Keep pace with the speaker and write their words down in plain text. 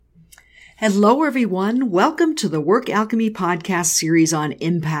Hello, everyone. Welcome to the Work Alchemy podcast series on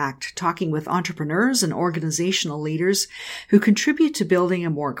impact, talking with entrepreneurs and organizational leaders who contribute to building a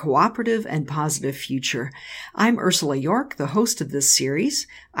more cooperative and positive future. I'm Ursula York, the host of this series.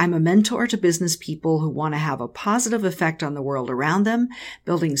 I'm a mentor to business people who want to have a positive effect on the world around them,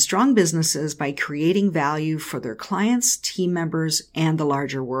 building strong businesses by creating value for their clients, team members, and the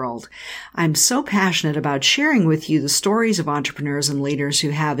larger world. I'm so passionate about sharing with you the stories of entrepreneurs and leaders who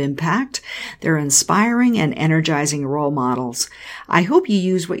have impact. They're inspiring and energizing role models. I hope you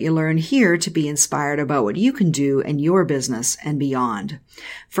use what you learn here to be inspired about what you can do in your business and beyond.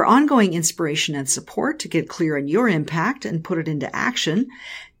 For ongoing inspiration and support to get clear on your impact and put it into action,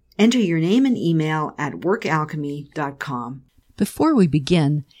 enter your name and email at workalchemy.com. Before we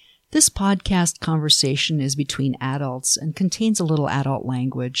begin, this podcast conversation is between adults and contains a little adult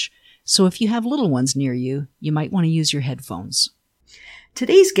language. So if you have little ones near you, you might want to use your headphones.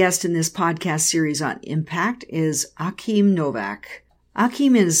 Today's guest in this podcast series on impact is Achim Novak.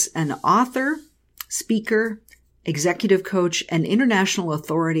 Achim is an author, speaker, executive coach, and international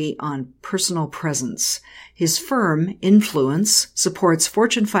authority on personal presence. His firm, Influence, supports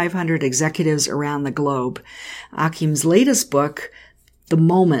Fortune 500 executives around the globe. Achim's latest book, The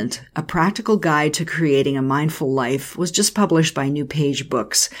Moment, A Practical Guide to Creating a Mindful Life, was just published by New Page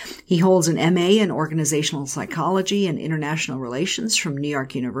Books. He holds an MA in Organizational Psychology and International Relations from New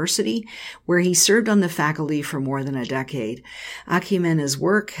York University, where he served on the faculty for more than a decade. Achim and his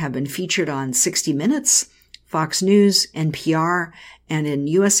work have been featured on 60 Minutes, Fox News, NPR, and in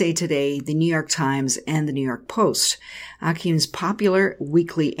USA Today, the New York Times, and the New York Post. Achim's popular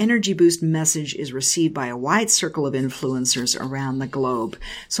weekly energy boost message is received by a wide circle of influencers around the globe.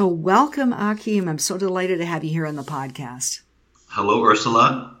 So welcome, Achim. I'm so delighted to have you here on the podcast. Hello,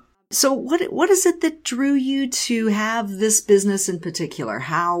 Ursula. So what is it that drew you to have this business in particular?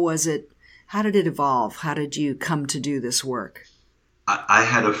 How was it? How did it evolve? How did you come to do this work? I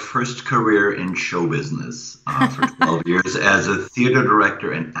had a first career in show business for 12 years as a theater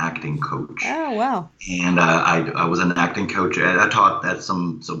director and acting coach. Oh, wow. And I was an acting coach. I taught at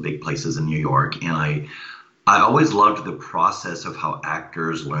some big places in New York. And I always loved the process of how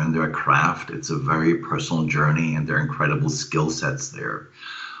actors learn their craft. It's a very personal journey, and there are incredible skill sets there.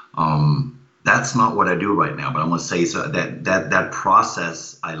 That's not what I do right now, but I want to say so that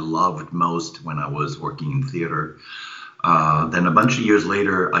process I loved most when I was working in theater. Then a bunch of years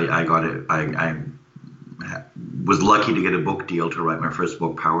later, I was lucky to get a book deal to write my first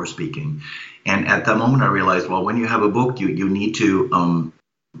book, Power Speaking. And at that moment, I realized, well, when you have a book, you need to,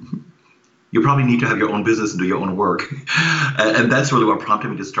 you probably need to have your own business and do your own work. And that's really what prompted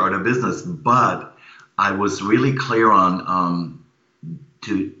me to start a business. But I was really clear on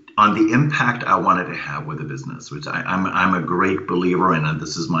the impact I wanted to have with the business, which I'm a great believer in, and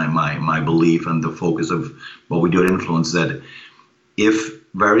this is my belief and the focus of what we do at Influence, that if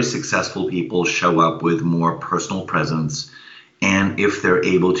very successful people show up with more personal presence, and if they're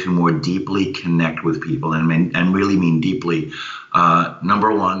able to more deeply connect with people, and really mean deeply,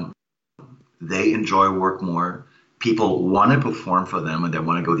 number one, they enjoy work more, people want to perform for them, and they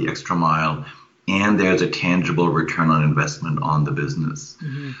want to go the extra mile, and there's a tangible return on investment on the business.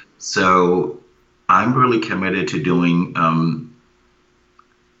 Mm-hmm. So I'm really committed to doing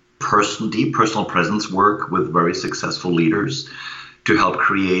deep personal presence work with very successful leaders to help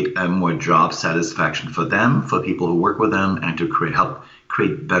create a more job satisfaction for them, for people who work with them, and to help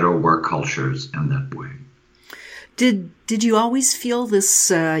create better work cultures in that way. Did you always feel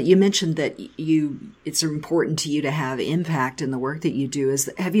this? You mentioned that it's important to you to have impact in the work that you do.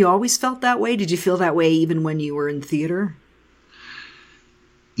 Have you always felt that way? Did you feel that way even when you were in theater?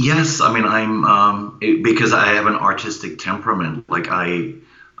 Yes, I mean because I have an artistic temperament. Like I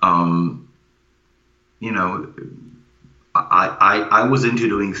was into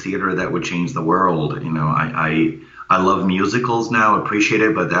doing theater that would change the world. You know, I love musicals now, appreciate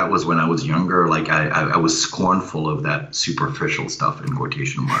it, but that was when I was younger. Like I was scornful of that superficial stuff in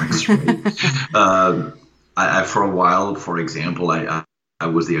quotation marks. Right? I for a while, for example, I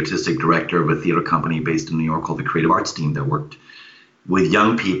was the artistic director of a theater company based in New York called the Creative Arts Team that worked with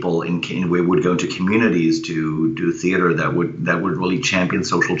young people we would go into communities to do theater that would really champion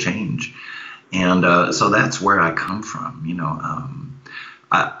social change. And so that's where I come from, you know.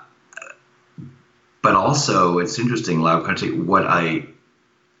 But also, it's interesting, what I've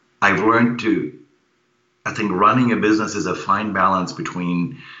learned I think running a business is a fine balance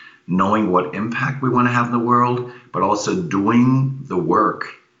between knowing what impact we want to have in the world, but also doing the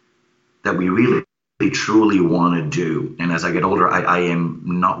work that we really truly want to do. And as I get older, I am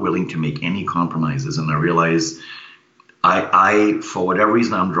not willing to make any compromises. And I realize I for whatever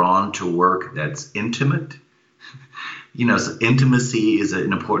reason, I'm drawn to work that's intimate. So intimacy is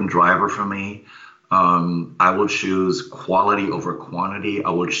an important driver for me. I will choose quality over quantity.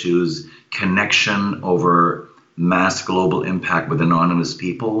 I will choose connection over mass global impact with anonymous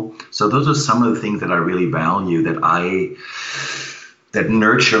people. So those are some of the things that I really value, that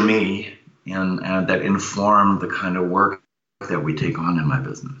nurture me and that inform the kind of work that we take on in my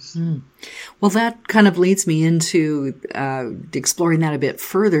business. Well, that kind of leads me into exploring that a bit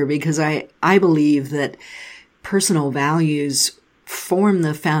further, because I believe that personal values form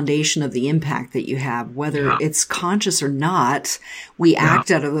the foundation of the impact that you have, whether it's conscious or not. We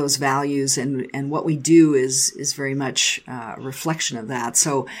act out of those values, and what we do is very much a reflection of that.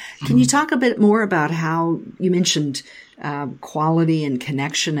 So can you talk a bit more about how you mentioned quality and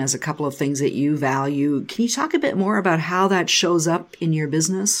connection as a couple of things that you value? Can you talk a bit more about how that shows up in your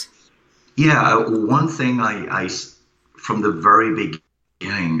business? Yeah, one thing I from the very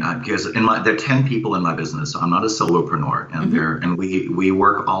beginning, because there are 10 people in my business, so I'm not a solopreneur, and we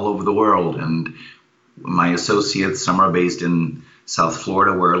work all over the world, and my associates, some are based in South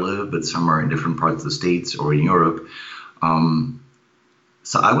Florida where I live, but some are in different parts of the States or in Europe.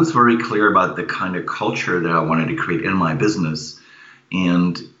 So I was very clear about the kind of culture that I wanted to create in my business.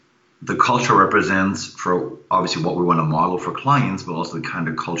 And the culture represents, for obviously what we want to model for clients, but also the kind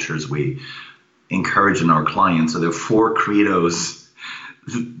of cultures we encourage in our clients. So there are 4 credos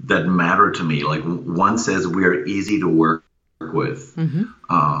that matter to me. Like, one says we are easy to work with.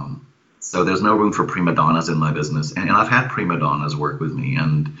 So there's no room for prima donnas in my business. And I've had prima donnas work with me,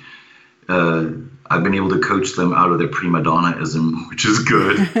 and I've been able to coach them out of their prima donnaism, which is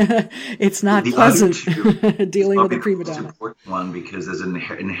good. It's not pleasant dealing with a prima donna. It's an important one because there's an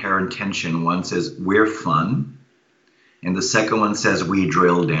inherent tension. One says we're fun, and the second one says we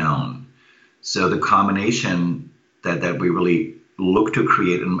drill down. So the combination that we really look to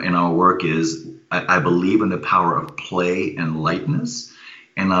create in our work is, I believe in the power of play and lightness,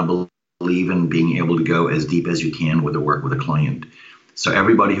 and I believe in being able to go as deep as you can with the work with a client. So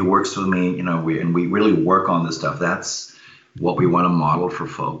everybody who works with me, we really work on this stuff. That's what we want to model for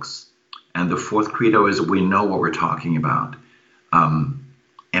folks. And the 4th credo is we know what we're talking about.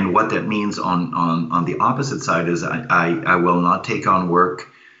 And what that means on the opposite side is I will not take on work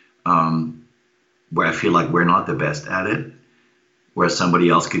where I feel like we're not the best at it, where somebody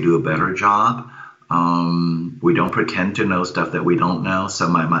else could do a better job. We don't pretend to know stuff that we don't know. So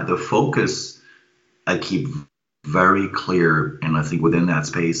the focus I keep very clear, and I think within that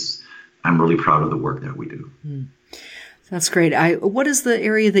space, I'm really proud of the work that we do. That's great. What is the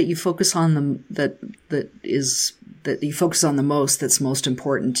area that you focus on that you focus on the most, that's most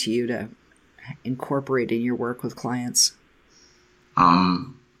important to you to incorporate in your work with clients?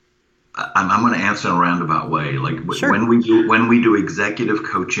 I'm going to answer in a roundabout way. Like, sure. when we do executive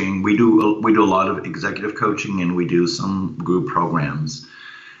coaching, we do a lot of executive coaching, and we do some group programs,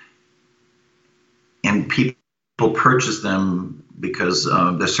 and people purchase them because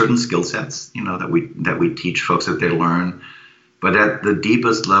there's certain skill sets, that we teach folks that they learn. But at the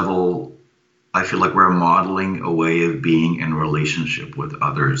deepest level, I feel like we're modeling a way of being in relationship with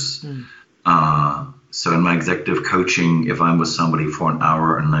others. So in my executive coaching, if I'm with somebody for an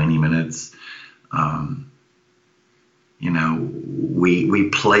hour or 90 minutes, we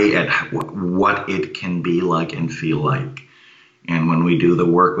play at what it can be like and feel like. And when we do the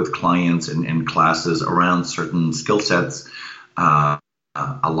work with clients and classes around certain skill sets, a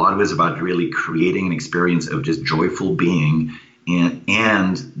lot of it is about really creating an experience of just joyful being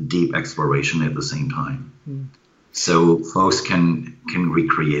and deep exploration at the same time. So folks can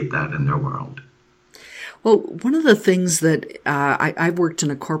recreate that in their world. Well, one of the things that I've worked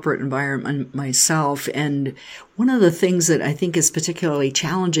in a corporate environment myself, and one of the things that I think is particularly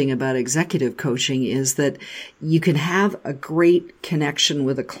challenging about executive coaching is that you can have a great connection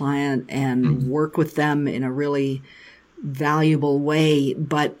with a client and work with them in a really valuable way,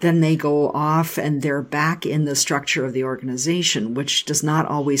 but then they go off and they're back in the structure of the organization, which does not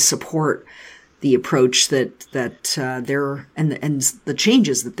always support the approach that they're and the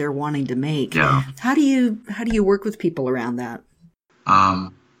changes that they're wanting to make. Yeah. How do you work with people around that? I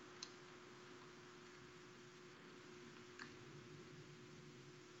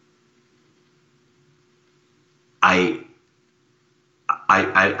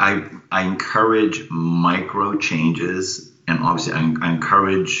encourage micro changes, and obviously I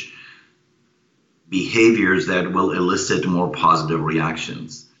encourage behaviors that will elicit more positive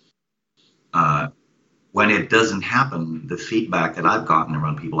reactions. When it doesn't happen, the feedback that I've gotten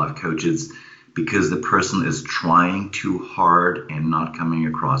around people I've coached is because the person is trying too hard and not coming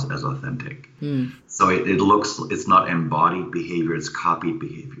across as authentic. So it's not embodied behavior, it's copied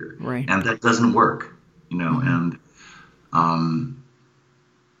behavior. Right. And that doesn't work, and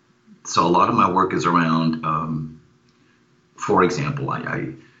so a lot of my work is around, for example,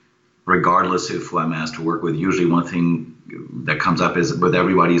 I regardless of who I'm asked to work with, usually one thing that comes up is with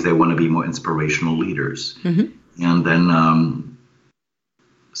everybody is they want to be more inspirational leaders. And then,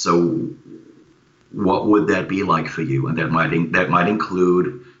 so what would that be like for you? And that might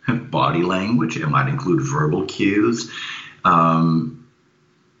include body language. It might include verbal cues.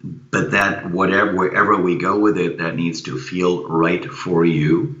 But that wherever we go with it, that needs to feel right for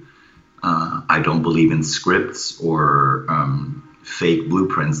you. I don't believe in scripts or fake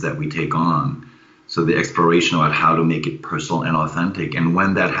blueprints that we take on. So the exploration about how to make it personal and authentic. And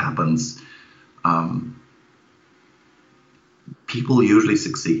when that happens, people usually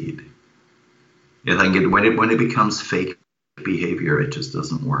succeed. I think when it becomes fake behavior, it just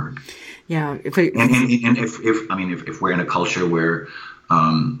doesn't work. Yeah. If we're in a culture where,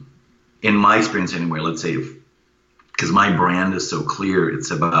 in my experience anyway, let's say, because my brand is so clear,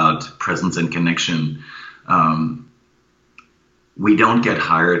 it's about presence and connection. We don't get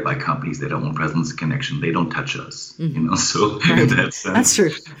hired by companies that don't want presence and connection. They don't touch us, So Right. in that sense, That's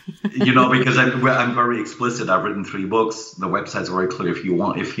true. Because I'm very explicit. I've written 3 books. The website's very clear. If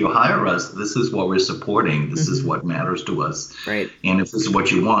you hire us, this is what we're supporting. This is what matters to us. Right. And if this is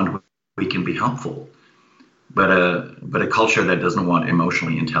what you want, we can be helpful. But a culture that doesn't want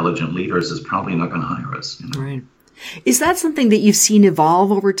emotionally intelligent leaders is probably not going to hire us. Right. Is that something that you've seen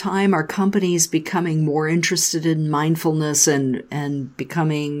evolve over time? Are companies becoming more interested in mindfulness and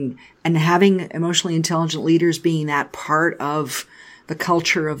having emotionally intelligent leaders being that part of the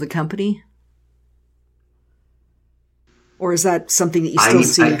culture of the company? Or is that something that you still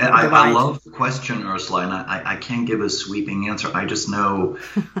see? I love the question, Ursula, and I can't give a sweeping answer. I just know,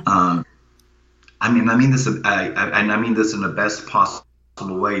 I mean this in the best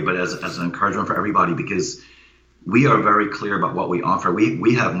possible way, but as an encouragement for everybody, because we are very clear about what we offer.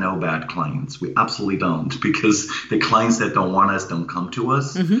 We have no bad clients. We absolutely don't, because the clients that don't want us don't come to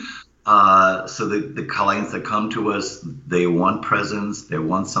us. So the clients that come to us, they want presence, they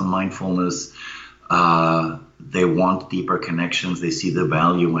want some mindfulness, they want deeper connections, they see the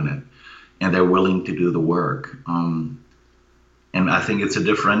value in it, and they're willing to do the work. And I think it's a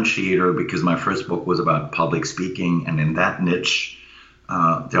differentiator, because my first book was about public speaking, and in that niche,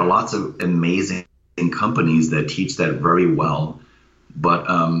 there are lots of amazing companies that teach that very well, but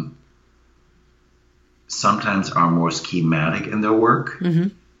sometimes are more schematic in their work.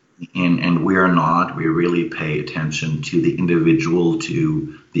 And we're not. We really pay attention to the individual,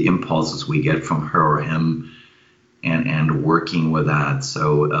 to the impulses we get from her or him, and working with that.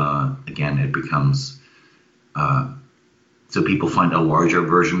 So again, it becomes so people find a larger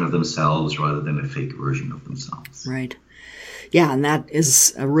version of themselves rather than a fake version of themselves. Right. Yeah, and that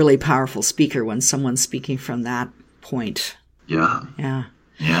is a really powerful speaker when someone's speaking from that point. Yeah. Yeah.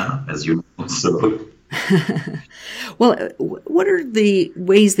 Yeah, as you know. So. Well, what are the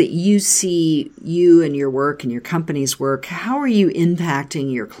ways that you see you and your work and your company's work? How are you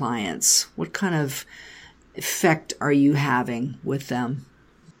impacting your clients? What kind of effect are you having with them?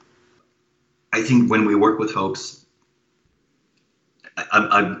 I think when we work with folks,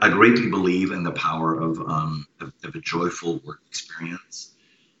 I greatly believe in the power of a joyful work experience.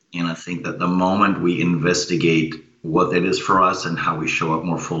 And I think that the moment we investigate what that is for us and how we show up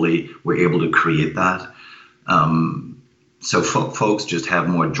more fully, we're able to create that. So folks just have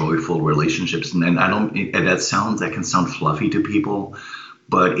more joyful relationships. And that can sound fluffy to people,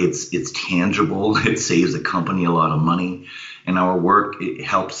 but it's tangible. It saves the company a lot of money. And our work, it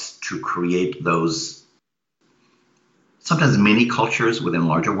helps to create those sometimes mini cultures within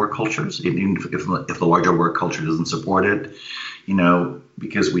larger work cultures, even if the larger work culture doesn't support it,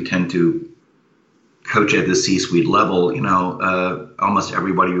 because we tend to coach at the C-suite level, almost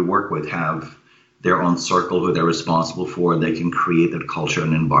everybody we work with have their own circle who they're responsible for. They can create that culture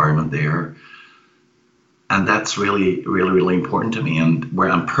and environment there. And that's really, really, really important to me. And where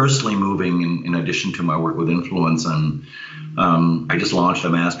I'm personally moving, in addition to my work with influence, and I just launched a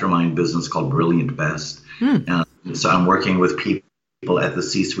mastermind business called Brilliant Best. So I'm working with people at the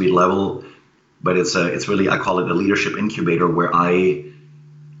C-suite level, but it's really, I call it a leadership incubator, where I,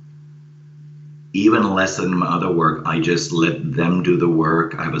 even less than my other work, I just let them do the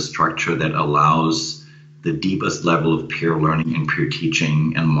work. I have a structure that allows the deepest level of peer learning and peer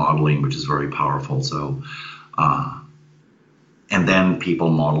teaching and modeling, which is very powerful. So, and then people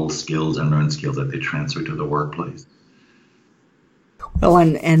model skills and learn skills that they transfer to the workplace. Well,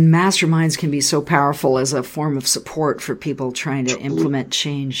 and masterminds can be so powerful as a form of support for people trying to implement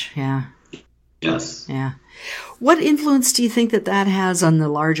change. Yeah. Yes. Yeah. What influence do you think that has on the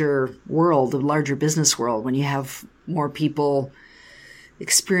larger world, the larger business world, when you have more people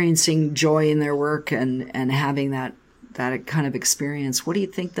experiencing joy in their work and having that kind of experience? What do you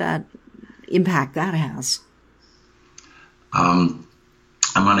think that impact that has? I'm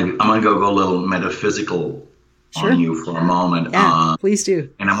gonna go a little metaphysical on you for a moment. Yeah, please do.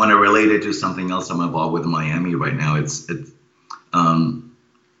 And I'm gonna relate it to something else I'm involved with in Miami right now. It's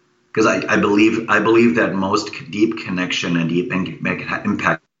because I believe that most deep connection and deep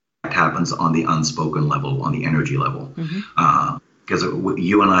impact happens on the unspoken level, on the energy level. Because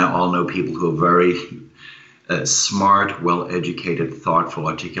you and I all know people who are very smart, well-educated, thoughtful,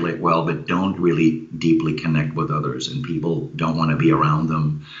 articulate well, but don't really deeply connect with others, and people don't want to be around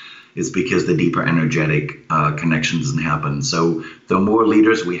them. It's because the deeper energetic connection doesn't happen. So the more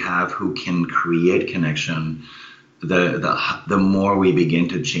leaders we have who can create connection, the more we begin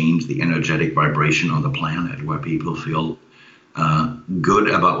to change the energetic vibration on the planet, where people feel good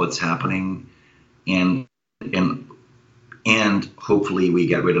about what's happening, and hopefully we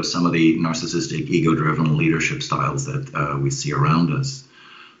get rid of some of the narcissistic, ego-driven leadership styles that we see around us.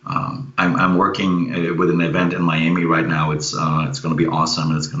 I'm working with an event in Miami right now. It's going to be awesome,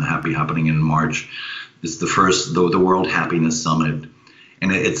 and it's going to be happening in March. It's the first the World Happiness Summit,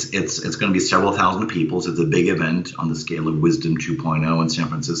 and it's going to be several thousand people. So it's a big event on the scale of Wisdom 2.0 in San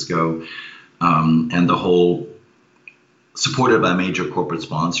Francisco, and the whole supported by major corporate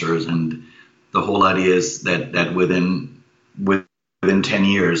sponsors. And the whole idea is that within 10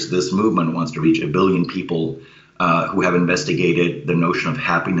 years, this movement wants to reach 1 billion people who have investigated the notion of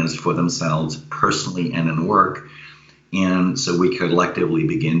happiness for themselves personally and in work. And so we collectively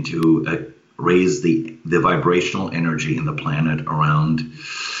begin to raise the vibrational energy in the planet around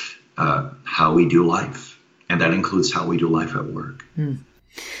how we do life. And that includes how we do life at work.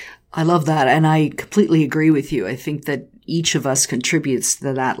 I love that. And I completely agree with you. I think that each of us contributes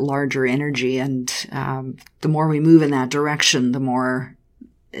to that larger energy. And the more we move in that direction, the more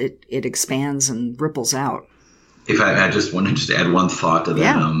it expands and ripples out. If I just wanted to add one thought to that.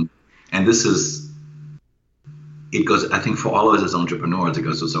 Yeah. And this is, it goes, I think for all of us as entrepreneurs, it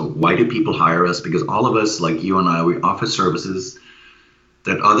goes, so why do people hire us? Because all of us, like you and I, we offer services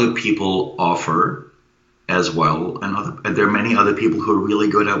that other people offer as well. And there are many other people who are really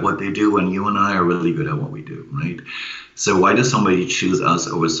good at what they do, and you and I are really good at what we do, right? So why does somebody choose us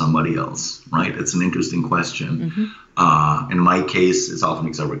over somebody else, right? It's an interesting question. In my case, it's often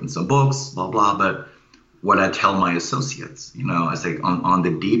because I've written some books, blah, blah. But what I tell my associates, I say on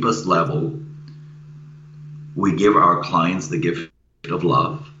the deepest level, we give our clients the gift of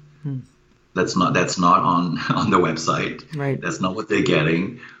love. That's not on the website. Right. That's not what they're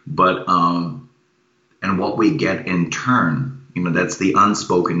getting. But and what we get in turn, that's the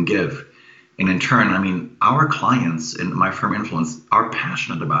unspoken gift. And in turn, our clients in my firm Influence are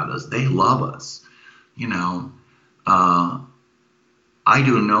passionate about us. They love us. I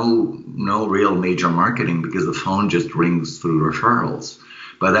do no real major marketing because the phone just rings through referrals.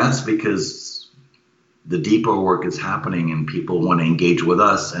 But that's because the deeper work is happening and people want to engage with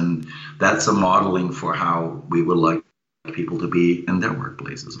us. And that's a modeling for how we would like people to be in their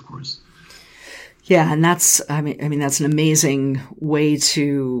workplaces, of course. Yeah, and that's that's an amazing way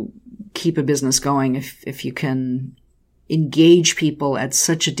to keep a business going if you can engage people at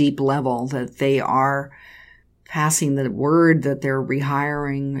such a deep level that they are passing the word that they're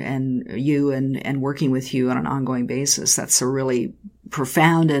rehiring and working with you on an ongoing basis. That's a really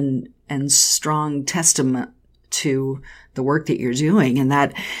profound and strong testament to the work that you're doing. And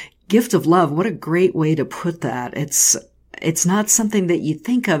that gift of love, what a great way to put that. It's not something that you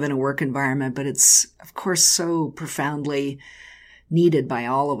think of in a work environment, but it's, of course, so profoundly needed by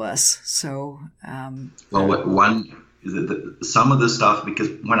all of us. So, some of the stuff, because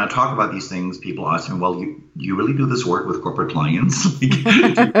when I talk about these things, people ask me, well, you really do this work with corporate clients?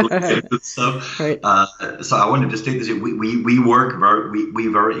 Stuff. Right. So I wanted to state this. We work we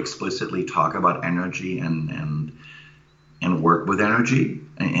very explicitly talk about energy and work with energy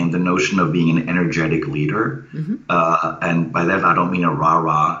and the notion of being an energetic leader. And by that, I don't mean a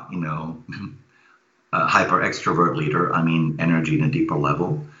rah-rah, hyper extrovert leader. I mean energy in a deeper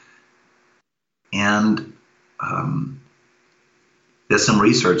level. And there's some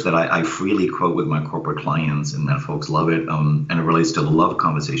research that I freely quote with my corporate clients, and that folks love it. And it relates to the love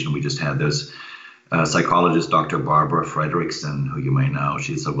conversation we just had. There's psychologist Dr. Barbara Fredrickson, who you may know.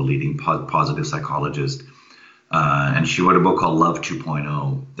 She's a leading positive psychologist. And she wrote a book called Love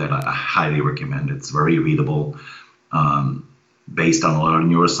 2.0 that I highly recommend. It's very readable. based on a lot of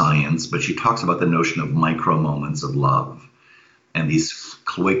neuroscience, but she talks about the notion of micro moments of love and these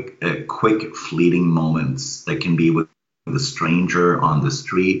quick, fleeting moments that can be with a stranger on the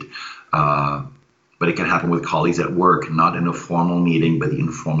street, but it can happen with colleagues at work, not in a formal meeting, but the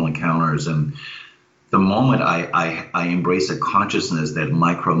informal encounters. And the moment I embrace a consciousness that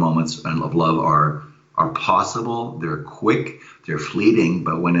micro moments of love are possible, they're quick, they're fleeting,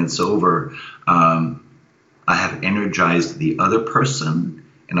 but when it's over, I have energized the other person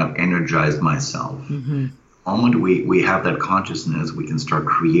and I've energized myself. Mm-hmm. The moment we have that consciousness, we can start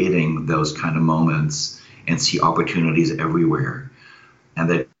creating those kind of moments and see opportunities everywhere. And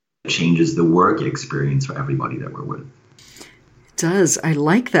that changes the work experience for everybody that we're with. It does. I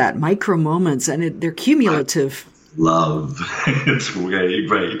like that. Micro moments, and they're cumulative. Love. It's really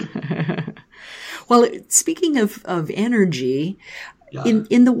great. Well, speaking of energy, yeah.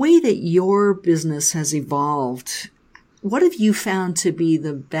 In the way that your business has evolved, what have you found to be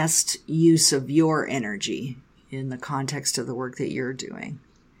the best use of your energy in the context of the work that you're doing?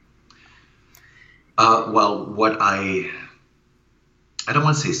 Well, what I don't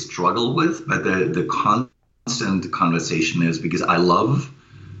want to say struggle with, but the constant conversation is because I love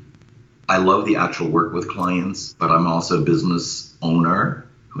the actual work with clients, but I'm also a business owner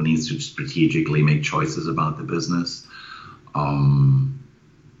who needs to strategically make choices about the business.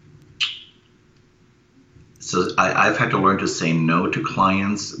 So I've had to learn to say no to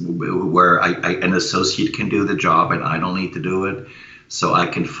clients where an associate can do the job and I don't need to do it, so I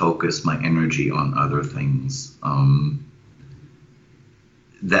can focus my energy on other things.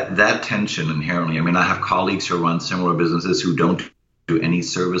 That tension inherently, I mean, I have colleagues who run similar businesses who don't do any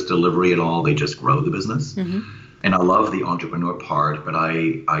service delivery at all. They just grow the business. Mm-hmm. And I love the entrepreneur part, but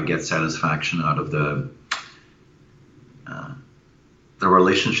I get satisfaction out of the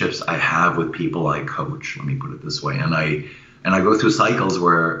relationships I have with people I coach, let me put it this way. And I go through cycles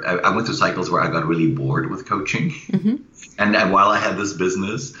where I went through cycles where I got really bored with coaching. Mm-hmm. And while I had this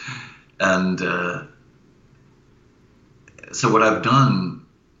business, and so what I've done,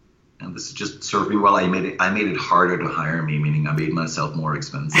 and this just served me well, I made it harder to hire me, meaning I made myself more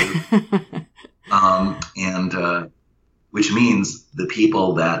expensive. Which means the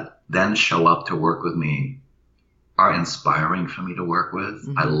people that then show up to work with me are inspiring for me to work with.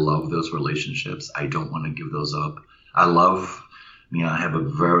 Mm-hmm. I love those relationships. I don't want to give those up. I have a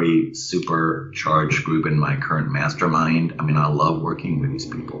very supercharged group in my current mastermind. I mean, I love working with these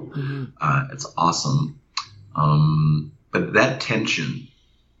people. Mm-hmm. It's awesome. But that tension,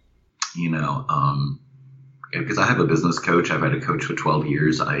 because I have a business coach, I've had a coach for 12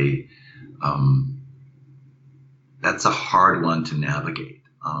 years. That's a hard one to navigate.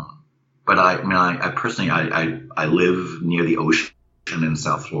 But I personally live near the ocean in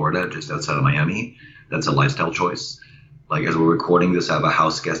South Florida, just outside of Miami. That's a lifestyle choice. Like, as we're recording this, I have a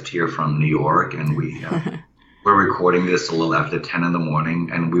house guest here from New York, and we're recording this a little after 10 in the morning,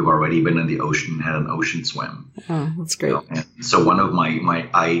 and we've already been in the ocean, had an ocean swim. Oh, that's great. So one of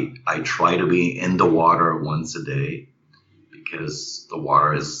I try to be in the water once a day, because the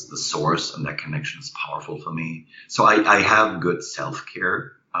water is the source and that connection is powerful for me. So I have good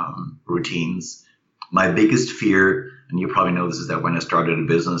self-care routines. My biggest fear, and you probably know this, is that when I started a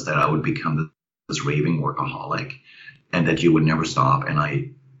business that I would become this raving workaholic and that you would never stop.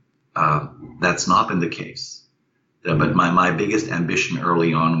 And that's not been the case. But my biggest ambition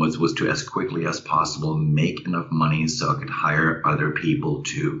early on was to, as quickly as possible, make enough money so I could hire other people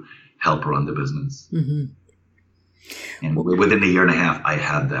to help run the business. Mm-hmm. And within a year and a half, I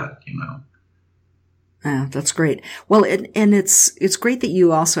had that, That's great. Well, and it's great that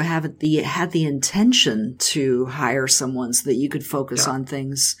you also had the intention to hire someone so that you could focus on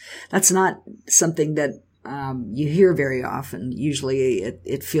things. That's not something that you hear very often. Usually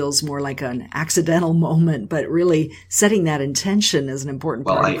it feels more like an accidental moment, but really setting that intention is an important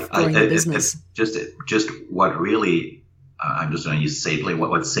part of growing the business. Just what really, I'm just going to use safely,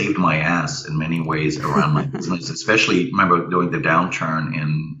 what saved my ass in many ways around my business, especially remember during the downturn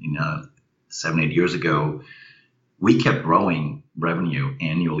in 7-8 years ago, we kept growing revenue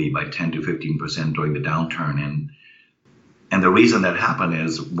annually by 10 to 15% during the downturn. And the reason that happened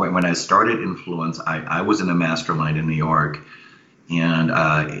is when I started Influence, I was in a mastermind in New York, and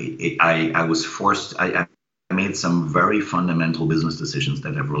I was forced, I made some very fundamental business decisions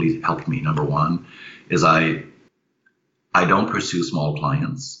that have really helped me. Number one is I don't pursue small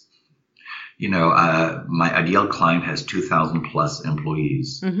clients. My ideal client has 2,000 plus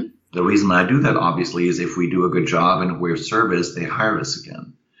employees. Mm-hmm. The reason I do that, obviously, is if we do a good job and we're service, they hire us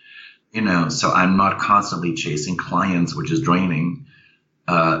again. So I'm not constantly chasing clients, which is draining.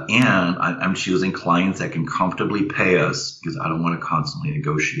 And I'm choosing clients that can comfortably pay us because I don't want to constantly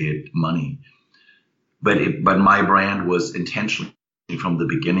negotiate money. But my brand was intentionally from the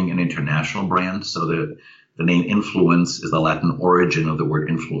beginning an international brand. So the name Influence is the Latin origin of the word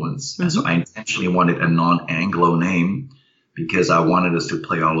influence. Mm-hmm. And so I intentionally wanted a non-Anglo name because I wanted us to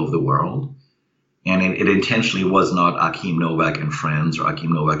play all over the world. And it intentionally was not Achim Novak and Friends or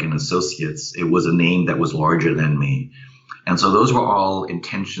Achim Novak and Associates. It was a name that was larger than me. And so those were all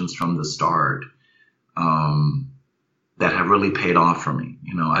intentions from the start that have really paid off for me.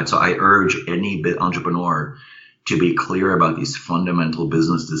 So I urge any entrepreneur to be clear about these fundamental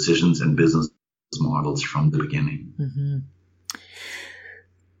business decisions and business models from the beginning. Mm-hmm.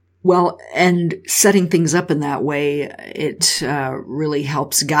 Well, and setting things up in that way, it really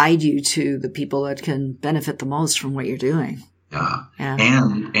helps guide you to the people that can benefit the most from what you're doing. Yeah.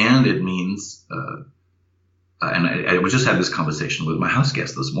 And it means, and I just had this conversation with my house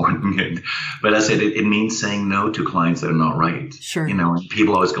guest this morning, but I said it means saying no to clients that are not right. Sure. And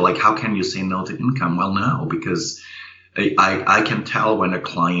people always go like, how can you say no to income? Well, no, because I can tell when a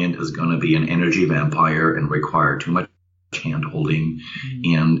client is going to be an energy vampire and require too much hand holding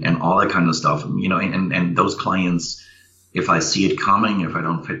and all that kind of stuff, and those clients, if I see it coming, if they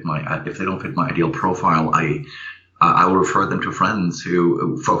don't fit my ideal profile, I will refer them to friends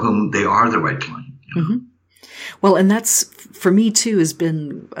for whom they are the right client. Mm-hmm. Well, and that's for me too has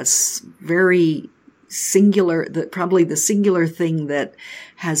been a very singular, probably the singular thing that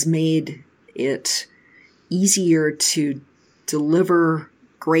has made it easier to deliver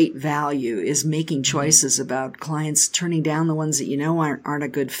great value is making choices about clients, turning down the ones that aren't a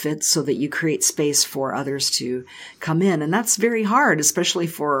good fit so that you create space for others to come in. And that's very hard, especially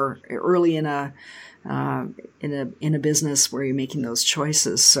for early in a business where you're making those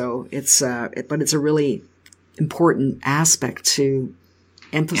choices. So but it's a really important aspect to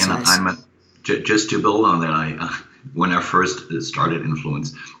emphasize. And just to build on that, when I first started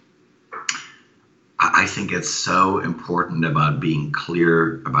Influence, I think it's so important about being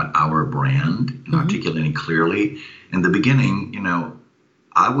clear about our brand and articulating clearly. In the beginning,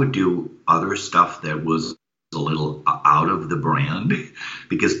 I would do other stuff that was a little out of the brand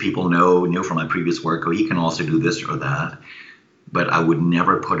because people knew from my previous work, you can also do this or that. But I would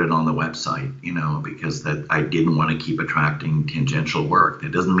never put it on the website, because that I didn't want to keep attracting tangential work.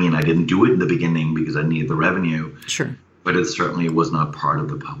 That doesn't mean I didn't do it in the beginning because I needed the revenue. Sure. But it certainly was not part of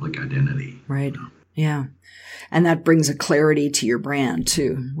the public identity. Right. Yeah. And that brings a clarity to your brand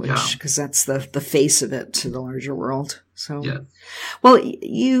too, because that's the face of it to the larger world. So, yeah. Well,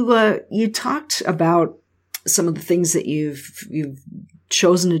 you talked about some of the things that you've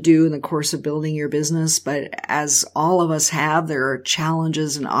chosen to do in the course of building your business, but as all of us have, there are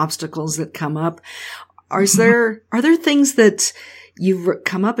challenges and obstacles that come up. Are there things that you've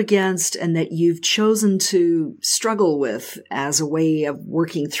come up against and that you've chosen to struggle with as a way of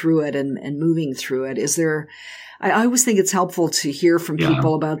working through it and moving through it? I always think it's helpful to hear from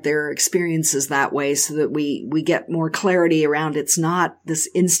people about their experiences that way so that we get more clarity around it's not this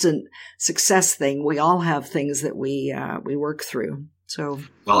instant success thing. We all have things that we work through. So,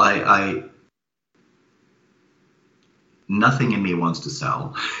 well, I nothing in me wants to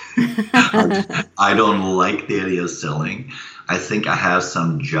sell. I don't like the idea of selling. I think I have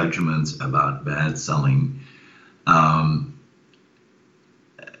some judgments about bad selling. And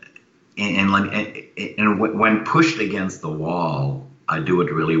when pushed against the wall, I do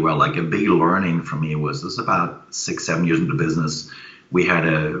it really well. Like a big learning for me was this about 6-7 years into business. We had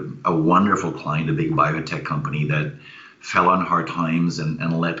a wonderful client, a big biotech company that fell on hard times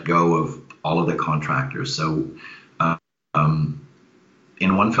and let go of all of the contractors. So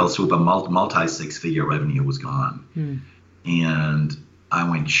in one fell swoop, a multi six-figure revenue was gone. And I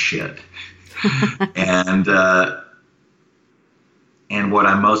went, shit. And what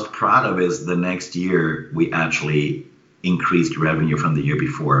I'm most proud of is the next year we actually increased revenue from the year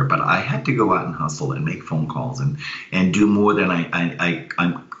before. But I had to go out and hustle and make phone calls and do more than I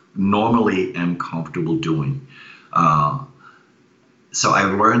normally am comfortable doing. So I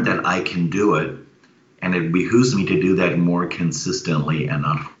learned that I can do it, and it behooves me to do that more consistently and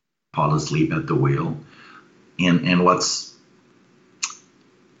not fall asleep at the wheel. And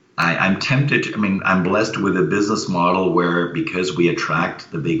I'm tempted. I'm blessed with a business model where, because we attract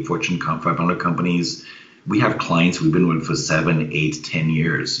the big Fortune 500 companies, we have clients we've been with for 7, 8, 10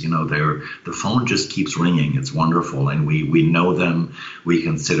 years. The phone just keeps ringing. It's wonderful. And we know them. We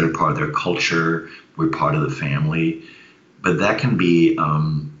consider part of their culture. We're part of the family. But that can be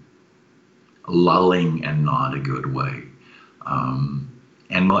lulling and not a good way.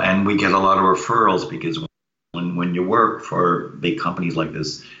 And we get a lot of referrals because when you work for big companies like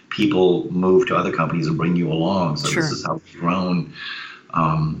this, people move to other companies and bring you along. So Sure. this is how we've grown.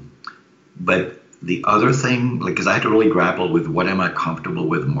 But the other thing, like, because I had to really grapple with what am I comfortable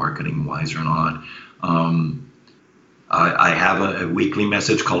with marketing wise or not. I have a weekly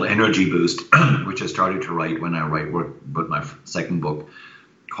message called Energy Boost, which I started to write when I wrote my second book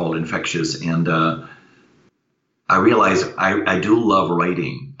called Infectious. And I realize I do love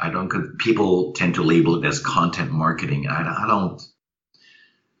writing. People tend to label it as content marketing. I don't.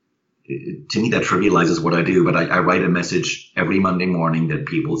 To me, that trivializes what I do, but I write a message every Monday morning that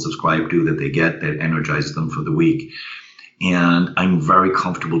people subscribe to, that they get, that energizes them for the week. And I'm very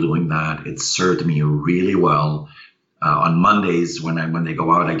comfortable doing that. It served me really well. On Mondays, when they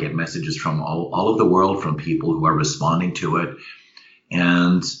go out, I get messages from all over the world from people who are responding to it.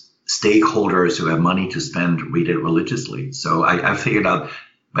 And stakeholders who have money to spend read it religiously. So I figured out,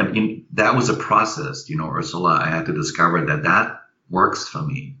 but that was a process, Ursula. I had to discover that works for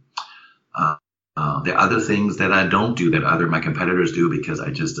me. There are other things that I don't do that my competitors do because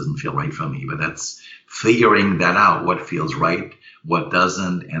it just doesn't feel right for me. But that's figuring that out, what feels right, what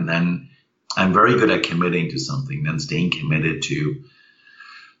doesn't. And then I'm very good at committing to something, then staying committed to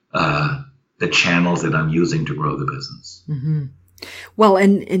the channels that I'm using to grow the business. Mm-hmm. Well,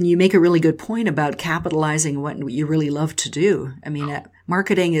 and you make a really good point about capitalizing what you really love to do. I mean,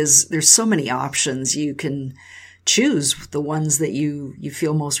 marketing there's so many options. You can choose the ones that you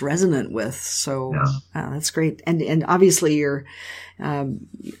feel most resonant with. So that's great. And obviously your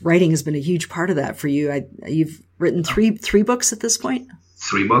writing has been a huge part of that for you. You've written three books at this point?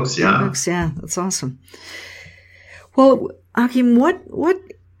 3 books, yeah. 3 books, yeah. That's awesome. Well, Achim, what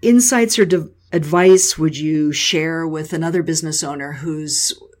insights or advice would you share with another business owner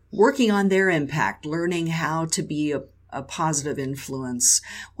who's working on their impact, learning how to be a positive influence?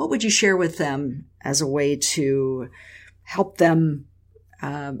 What would you share with them as a way to help them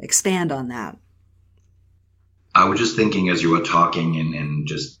expand on that? I was just thinking as you were talking and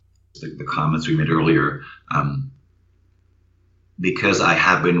just the comments we made earlier, because I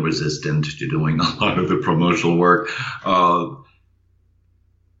have been resistant to doing a lot of the promotional work.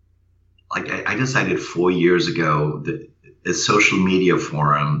 I decided 4 years ago that a social media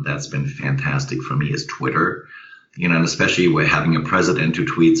forum that's been fantastic for me is Twitter. And especially we're having a president who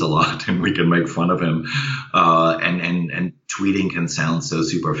tweets a lot and we can make fun of him. And tweeting can sound so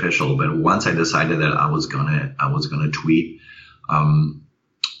superficial. But once I decided that I was gonna tweet, I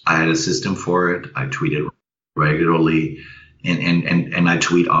had a system for it. I tweeted regularly. And I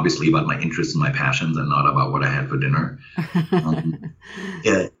tweet obviously about my interests and my passions and not about what I had for dinner.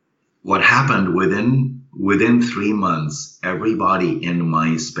 What happened within 3 months, everybody in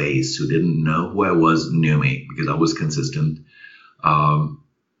my space who didn't know who I was knew me because I was consistent.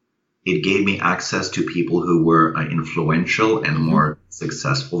 It gave me access to people who were influential and more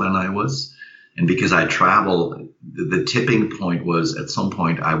successful than I was. And because I traveled, the tipping point was at some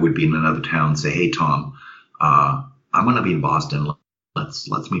point I would be in another town and say, hey, Tom, I'm going to be in Boston.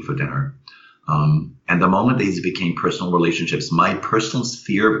 Let's meet for dinner. And the moment these became personal relationships, my personal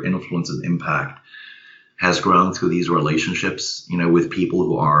sphere of influence and impact has grown through these relationships, with people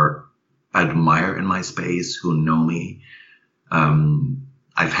who I admire in my space, who know me.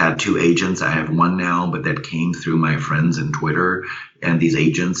 I've had 2 agents. I have 1 now, but that came through my friends in Twitter. And these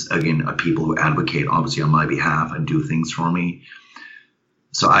agents, again, are people who advocate obviously on my behalf and do things for me.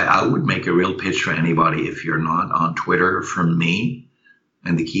 So I would make a real pitch for anybody if you're not on Twitter for me.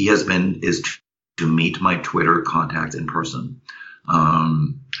 And the key is to meet my Twitter contacts in person.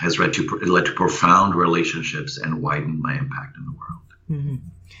 Has led to profound relationships and widened my impact in the world. Mm-hmm.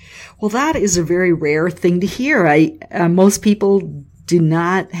 Well, that is a very rare thing to hear. Most people do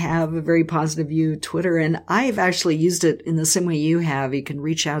not have a very positive view of Twitter, and I've actually used it in the same way you have. You can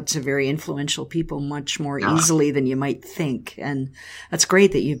reach out to very influential people much more easily than you might think, and that's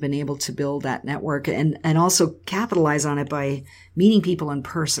great that you've been able to build that network and also capitalize on it by meeting people in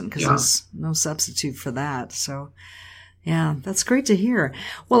person, because there's no substitute for that. So yeah, that's great to hear.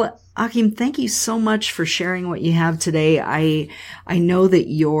 Well, Achim, thank you so much for sharing what you have today. I know that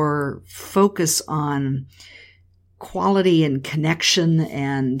your focus on quality and connection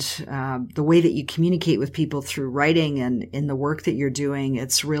and the way that you communicate with people through writing and in the work that you're doing,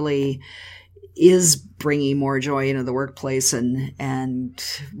 it's really is bringing more joy into the workplace and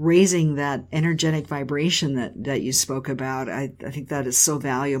raising that energetic vibration that you spoke about. I think that is so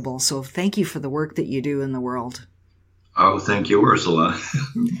valuable. So thank you for the work that you do in the world. Oh, thank you, Ursula.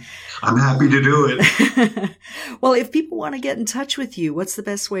 I'm happy to do it. Well, if people want to get in touch with you, what's the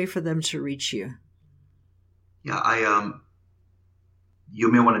best way for them to reach you? Yeah,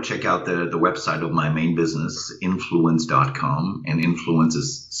 you may want to check out the website of my main business, influence.com. And influence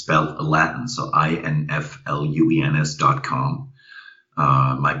is spelled Latin, so influens.com.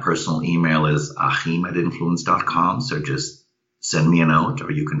 My personal email is achim@influence.com. So just send me a note,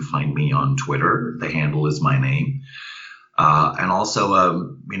 or you can find me on Twitter. The handle is my name. And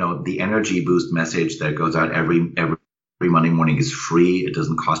also, the energy boost message that goes out every Monday morning is free. It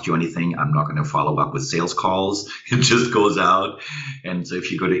doesn't cost you anything. I'm not going to follow up with sales calls. It just goes out. And so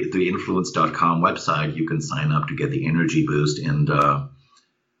if you go to the influence.com website, you can sign up to get the energy boost. And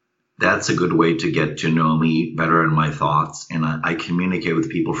that's a good way to get to know me better and my thoughts. And I communicate with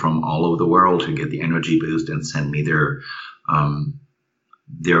people from all over the world who get the energy boost and send me their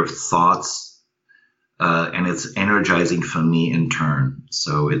thoughts. And it's energizing for me in turn.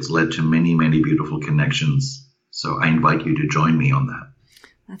 So it's led to many, many beautiful connections. So I invite you to join me on that.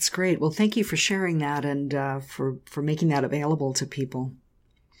 That's great. Well, thank you for sharing that and for making that available to people.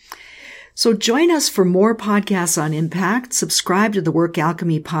 So join us for more podcasts on impact. Subscribe to the Work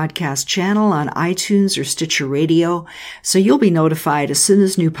Alchemy podcast channel on iTunes or Stitcher Radio so you'll be notified as soon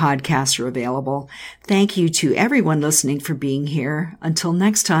as new podcasts are available. Thank you to everyone listening for being here. Until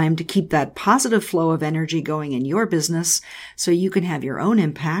next time, to keep that positive flow of energy going in your business so you can have your own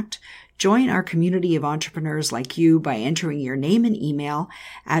impact, join our community of entrepreneurs like you by entering your name and email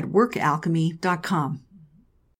at workalchemy.com.